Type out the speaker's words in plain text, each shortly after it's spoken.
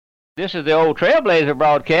This is the old Trailblazer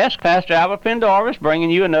broadcast. Pastor Albert Pendarvis bringing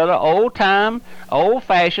you another old-time,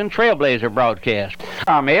 old-fashioned Trailblazer broadcast.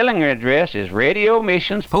 Our mailing address is Radio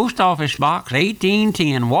Missions, Post Office Box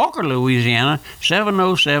 1810, Walker, Louisiana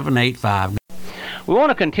 70785. We want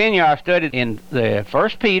to continue our study in the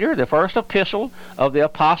First Peter, the first epistle of the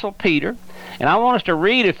Apostle Peter, and I want us to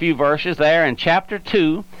read a few verses there in chapter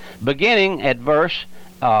 2, beginning at verse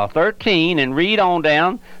 13, and read on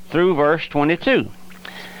down through verse 22.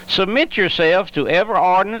 Submit yourselves to every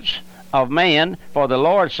ordinance of man for the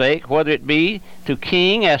Lord's sake, whether it be to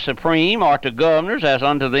king as supreme, or to governors as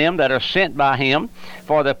unto them that are sent by him,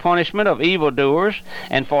 for the punishment of evildoers,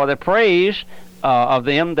 and for the praise of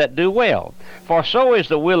them that do well. For so is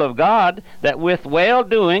the will of God, that with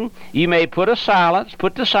well-doing ye may put to silence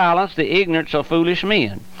the ignorance of foolish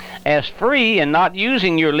men, as free, and not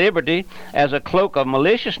using your liberty as a cloak of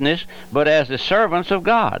maliciousness, but as the servants of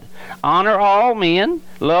God. Honor all men,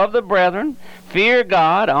 love the brethren, fear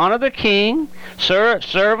God, honor the king.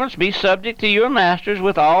 Servants, be subject to your masters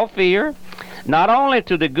with all fear, not only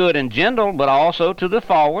to the good and gentle, but also to the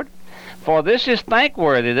forward. For this is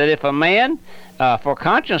thankworthy, that if a man for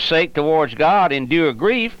conscience sake towards God endure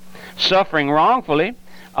grief, suffering wrongfully,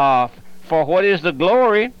 for what is the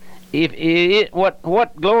glory?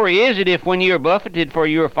 What glory is it if when you are buffeted for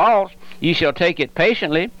your faults, you shall take it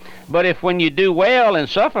patiently? But if when you do well and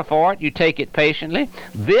suffer for it, you take it patiently,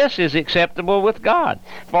 this is acceptable with God.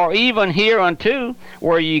 For even hereunto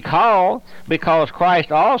were ye called, because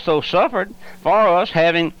Christ also suffered for us,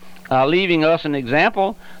 leaving us an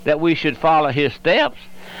example that we should follow his steps,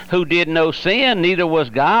 who did no sin, neither was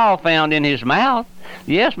guile found in his mouth.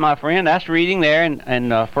 Yes, my friend, that's reading there in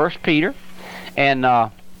 1 Peter.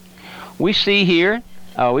 And we see here,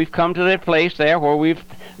 we've come to that place there where we've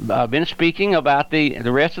been speaking about the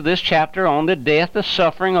rest of this chapter on the death, the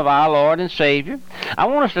suffering of our Lord and Savior. I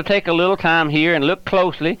want us to take a little time here and look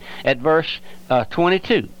closely at verse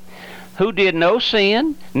 22. Who did no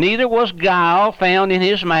sin, neither was guile found in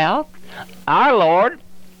his mouth. Our Lord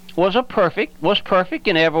was perfect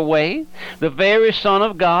in every way, the very Son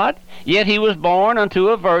of God, yet he was born unto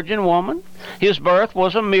a virgin woman. His birth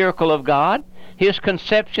was a miracle of God. His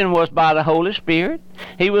conception was by the Holy Spirit.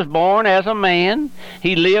 He was born as a man.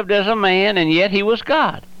 He lived as a man, and yet he was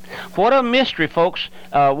God. What a mystery. Folks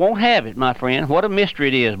won't have it, my friend. What a mystery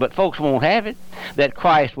it is. But folks won't have it that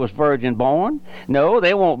Christ was virgin born. No,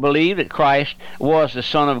 they won't believe that Christ was the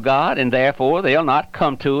Son of God, and therefore they'll not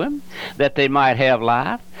come to him that they might have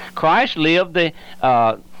life. Christ lived the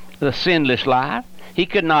sinless life. He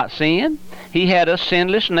could not sin. He had a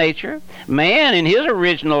sinless nature. Man, in his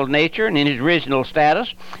original nature and in his original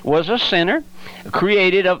status, was a sinner,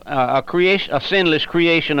 created a sinless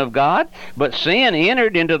creation of God. But sin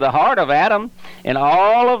entered into the heart of Adam, and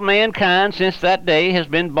all of mankind since that day has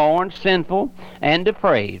been born sinful and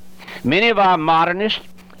depraved. Many of our modernists,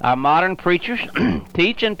 our modern preachers,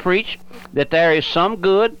 teach and preach that there is some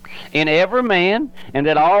good in every man, and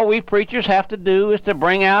that all we preachers have to do is to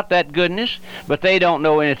bring out that goodness, but they don't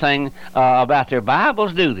know anything about their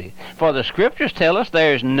Bibles, do they? For the Scriptures tell us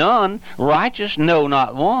there is none righteous, no,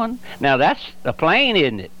 not one. Now that's plain,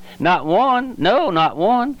 isn't it? Not one, no, not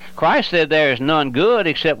one. Christ said there is none good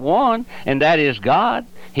except one, and that is God.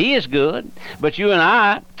 He is good, but you and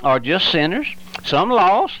I are just sinners, some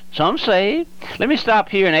lost, some saved. Let me stop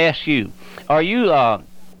here and ask you, are you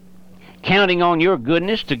counting on your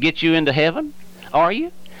goodness to get you into heaven? Are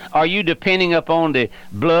you? Are you depending upon the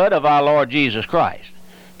blood of our Lord Jesus Christ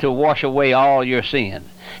to wash away all your sins?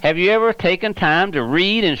 Have you ever taken time to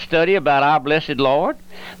read and study about our blessed Lord?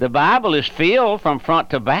 The Bible is filled from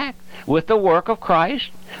front to back with the work of Christ,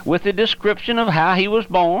 with the description of how he was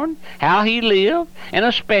born, how he lived, and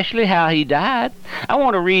especially how he died. I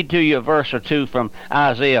want to read to you a verse or two from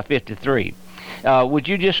Isaiah 53. Would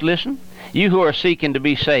you just listen? You who are seeking to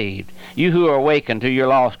be saved, you who are awakened to your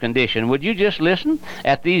lost condition, would you just listen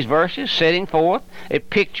at these verses setting forth a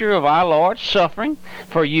picture of our Lord's suffering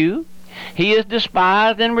for you? He is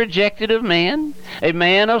despised and rejected of men, a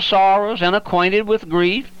man of sorrows and acquainted with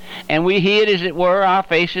grief, and we hid, as it were, our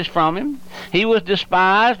faces from him. He was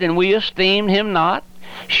despised, and we esteemed him not.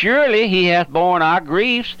 Surely he hath borne our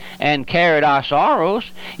griefs and carried our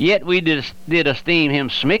sorrows, yet we did esteem him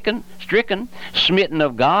stricken, smitten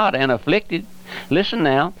of God, and afflicted. Listen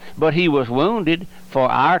now, but he was wounded for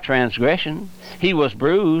our transgression, he was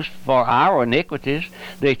bruised for our iniquities.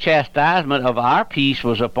 The chastisement of our peace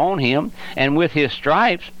was upon him, and with his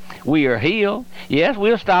stripes we are healed. Yes,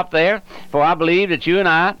 we'll stop there, for I believe that you and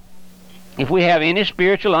I, if we have any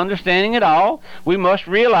spiritual understanding at all, we must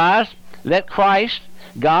realize that Christ,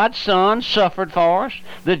 God's Son, suffered for us,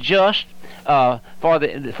 the just for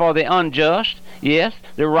the unjust. Yes,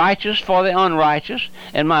 the righteous for the unrighteous.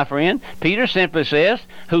 And my friend, Peter simply says,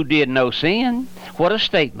 who did no sin. What a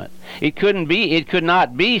statement. It could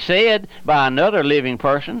not be said by another living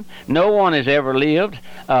person. No one has ever lived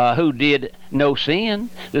who did no sin.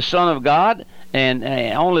 The Son of God, and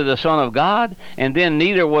only the Son of God, and then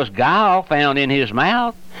neither was guile found in his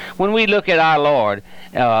mouth. When we look at our Lord,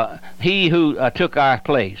 he who took our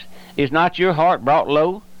place, is not your heart brought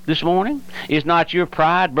low this morning? Is not your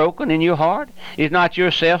pride broken in your heart? Is not your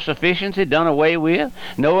self-sufficiency done away with,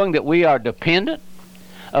 knowing that we are dependent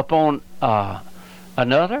upon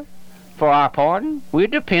another for our pardon? We're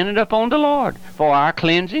dependent upon the Lord for our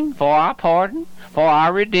cleansing, for our pardon, for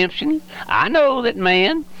our redemption. I know that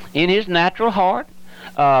man, in his natural heart,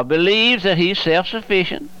 believes that he's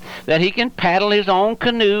self-sufficient, that he can paddle his own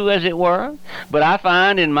canoe, as it were. But I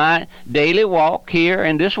find in my daily walk here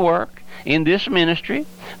in this work, in this ministry,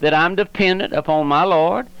 that I'm dependent upon my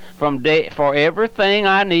Lord for everything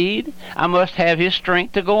I need. I must have his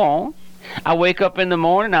strength to go on. I wake up in the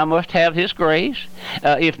morning, I must have his grace.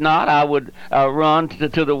 If not, I would run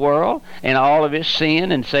to the world and all of its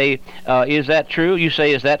sin and say, is that true? You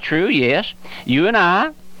say, is that true? Yes. You and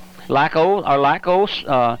I, who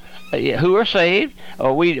are saved,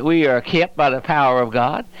 we are kept by the power of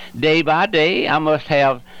God. Day by day, I must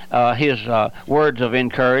have his words of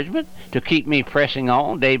encouragement to keep me pressing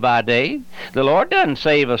on day by day. The Lord doesn't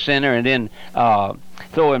save a sinner and then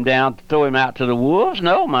throw him out to the wolves.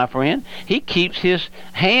 No, my friend. He keeps his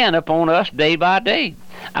hand upon us day by day.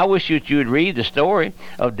 I wish that you would read the story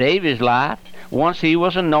of David's life. Once he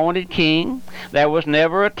was anointed king, there was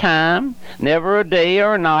never a time, never a day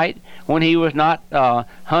or a night when he was not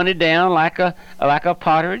hunted down like a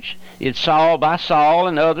partridge. It's Saul by Saul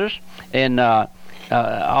and others. And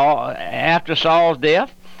after Saul's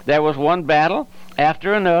death, there was one battle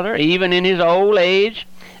after another. Even in his old age,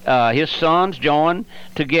 his sons joined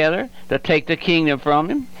together to take the kingdom from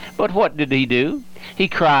him. But what did he do? He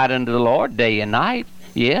cried unto the Lord day and night.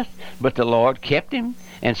 Yes, but the Lord kept him.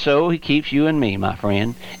 And so he keeps you and me, my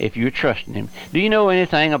friend, if you're trusting him. Do you know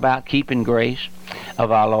anything about keeping grace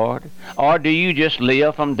of our Lord? Or do you just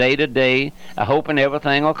live from day to day, hoping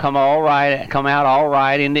everything will come out all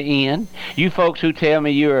right in the end? You folks who tell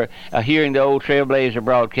me you're hearing the old Trailblazer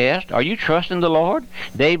broadcast, are you trusting the Lord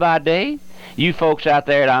day by day? You folks out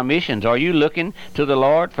there at our missions, are you looking to the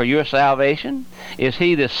Lord for your salvation? Is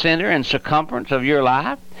he the center and circumference of your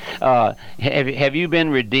life? Have you been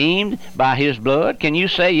redeemed by his blood? Can you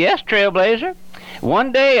say, yes, Trailblazer?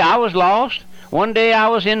 One day I was lost. One day I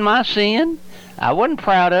was in my sin. I wasn't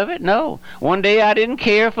proud of it, no. One day I didn't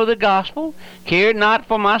care for the gospel, cared not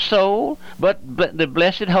for my soul, but the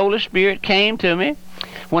blessed Holy Spirit came to me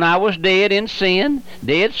when I was dead in sin,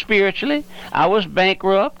 dead spiritually. I was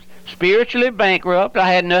bankrupt, spiritually bankrupt.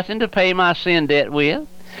 I had nothing to pay my sin debt with.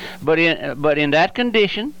 But in that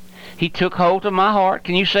condition, he took hold of my heart.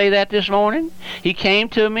 Can you say that this morning? He came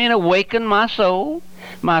to me and awakened my soul.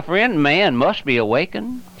 My friend, man must be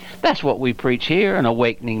awakened. That's what we preach here, an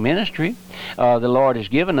awakening ministry. The Lord has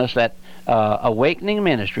given us that awakening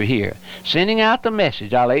ministry here, sending out the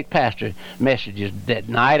message. Our late pastor messages that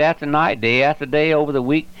night after night, day after day, over the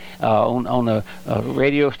week on the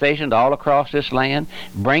radio stations all across this land,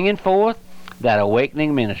 bringing forth that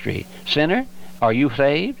awakening ministry. Sinner, are you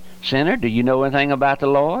saved? Sinner, do you know anything about the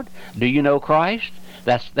Lord? Do you know Christ?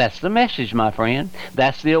 That's the message, my friend.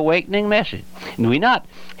 That's the awakening message. And we're not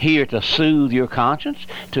here to soothe your conscience,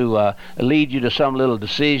 to lead you to some little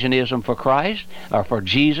decisionism for Christ, or for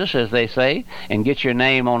Jesus, as they say, and get your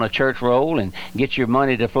name on a church roll and get your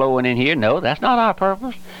money to flowing in here. No, that's not our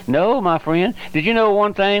purpose. No, my friend. Did you know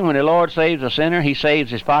one thing? When the Lord saves a sinner, he saves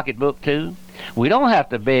his pocketbook too. We don't have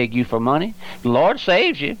to beg you for money. The Lord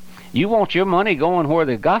saves you. You want your money going where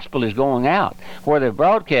the gospel is going out, where the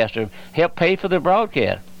broadcaster help pay for the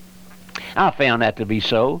broadcast. I found that to be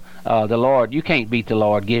so. The Lord, you can't beat the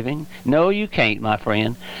Lord giving. No, you can't, my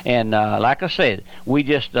friend. And like I said, we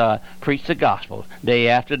just preach the gospel day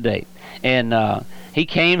after day. And he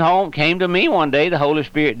came to me one day, the Holy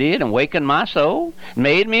Spirit did, and awakened my soul,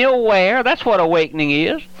 made me aware. That's what awakening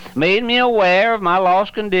is. Made me aware of my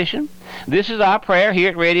lost condition. This is our prayer here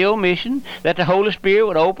at Radio Mission, that the Holy Spirit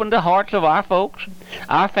would open the hearts of our folks,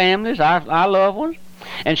 our families, our loved ones,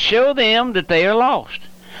 and show them that they are lost,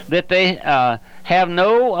 that they have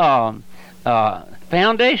no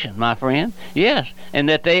foundation, my friend. Yes, and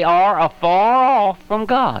that they are afar off from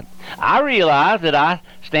God. I realize that I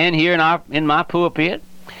stand here in my pulpit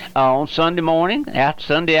on Sunday morning,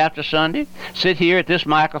 Sunday after Sunday, sit here at this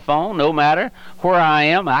microphone, no matter where I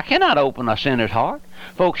am. I cannot open a sinner's heart.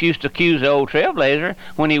 Folks used to accuse the old Trailblazer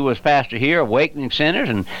when he was pastor here, awakening sinners,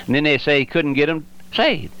 and then they say he couldn't get them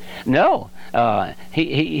saved. No,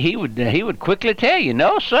 he would quickly tell you,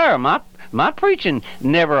 no, sir, my preaching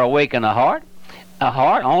never awakened a heart. A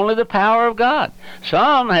heart, only the power of God.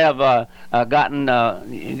 Some have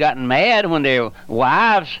gotten mad when their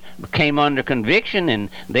wives came under conviction,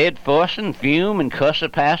 and they'd fuss and fume and cuss the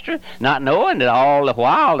pastor, not knowing that all the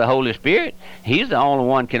while the Holy Spirit, He's the only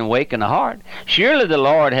one can awaken the heart. Surely the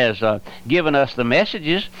Lord has given us the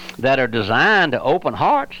messages that are designed to open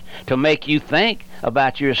hearts, to make you think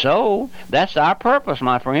about your soul. That's our purpose,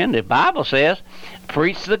 my friend. The Bible says,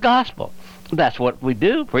 preach the gospel. That's what we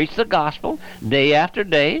do, preach the gospel day after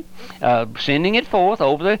day, sending it forth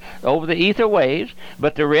over the ether waves.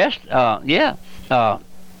 But the rest, all of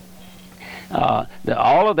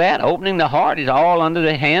that, opening the heart, is all under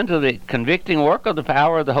the hands of the convicting work of the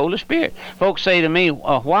power of the Holy Spirit. Folks say to me,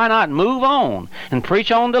 why not move on and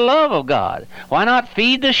preach on the love of God? Why not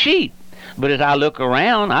feed the sheep? But as I look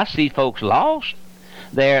around, I see folks lost.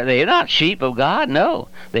 They're not sheep of God, no.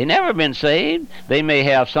 They've never been saved. They may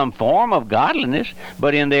have some form of godliness,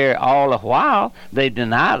 but in their all the while, they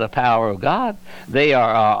deny the power of God. They're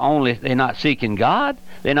not seeking God.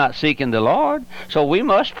 They're not seeking the Lord. So we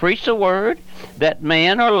must preach the word that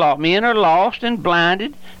men are lost and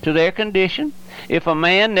blinded to their condition. If a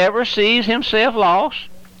man never sees himself lost,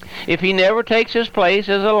 if he never takes his place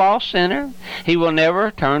as a lost sinner, he will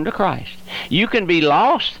never turn to Christ. You can be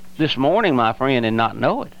lost this morning, my friend, and not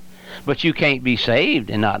know it. But you can't be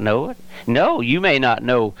saved and not know it. No, you may not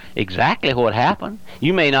know exactly what happened.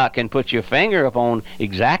 You may not can put your finger upon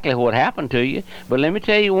exactly what happened to you. But let me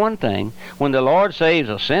tell you one thing. When the Lord saves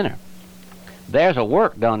a sinner, there's a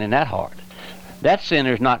work done in that heart. That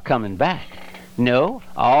sinner's not coming back. No,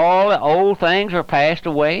 all the old things are passed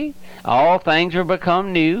away. All things are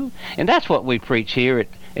become new. And that's what we preach here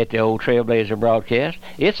at the old Trailblazer broadcast.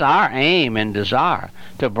 It's our aim and desire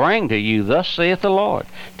to bring to you, thus saith the Lord,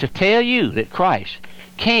 to tell you that Christ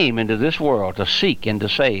came into this world to seek and to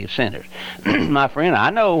save sinners. My friend,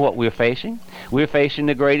 I know what we're facing. We're facing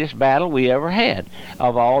the greatest battle we ever had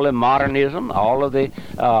of all the modernism, all of the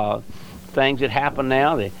things that happen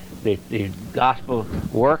now. The gospel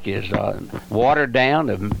work is watered down.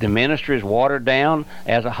 The ministry is watered down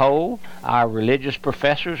as a whole. Our religious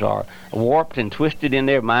professors are warped and twisted in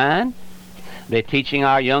their mind. They're teaching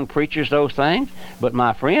our young preachers those things. But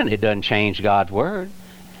my friend, it doesn't change God's word.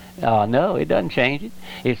 No, it doesn't change it.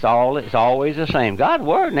 It's always the same. God's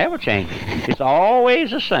word never changes. It's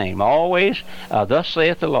always the same. Always, thus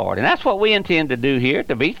saith the Lord. And that's what we intend to do here,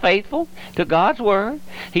 to be faithful to God's word.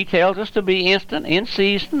 He tells us to be instant, in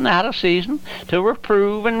season, out of season, to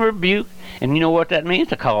reprove and rebuke. And you know what that means?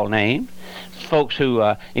 To call names. Folks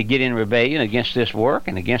who get in rebellion against this work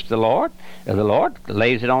and against the Lord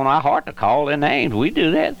lays it on our heart to call their names. We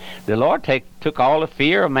do that. The Lord took all the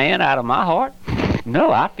fear of man out of my heart.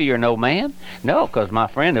 No, I fear no man. No, because my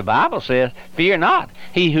friend, the Bible says, fear not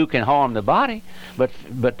he who can harm the body, but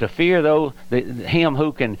to fear him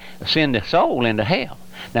who can send the soul into hell.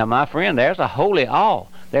 Now, my friend, there's a holy awe.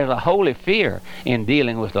 There's a holy fear in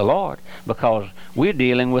dealing with the Lord, because we're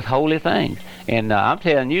dealing with holy things. And I'm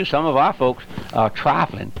telling you, some of our folks are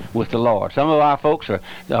trifling with the Lord. Some of our folks are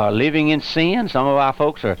living in sin. Some of our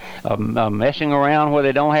folks are messing around where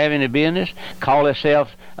they don't have any business, call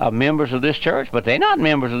themselves members of this church, but they're not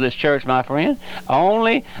members of this church, my friend.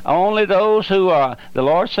 Only those who the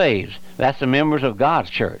Lord saves. That's the members of God's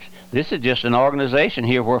church. This is just an organization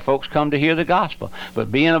here where folks come to hear the gospel. But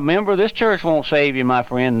being a member of this church won't save you, my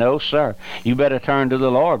friend. No, sir. You better turn to the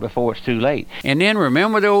Lord before it's too late. And then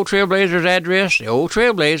remember the old Trailblazer's address? The old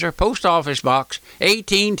Trailblazer, Post Office Box,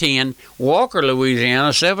 1810, Walker,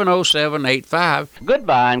 Louisiana, 70785.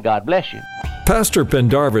 Goodbye, and God bless you. Pastor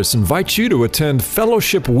Pendarvis invites you to attend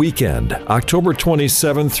Fellowship Weekend, October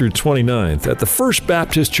 27th through 29th at the First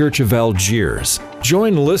Baptist Church of Algiers.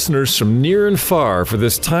 Join listeners from near and far for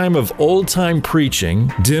this time of old-time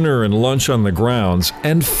preaching, dinner and lunch on the grounds,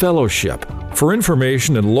 and fellowship. For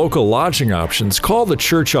information and local lodging options, call the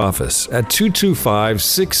church office at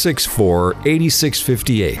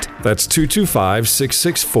 225-664-8658. That's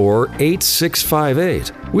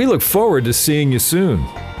 225-664-8658. We look forward to seeing you soon.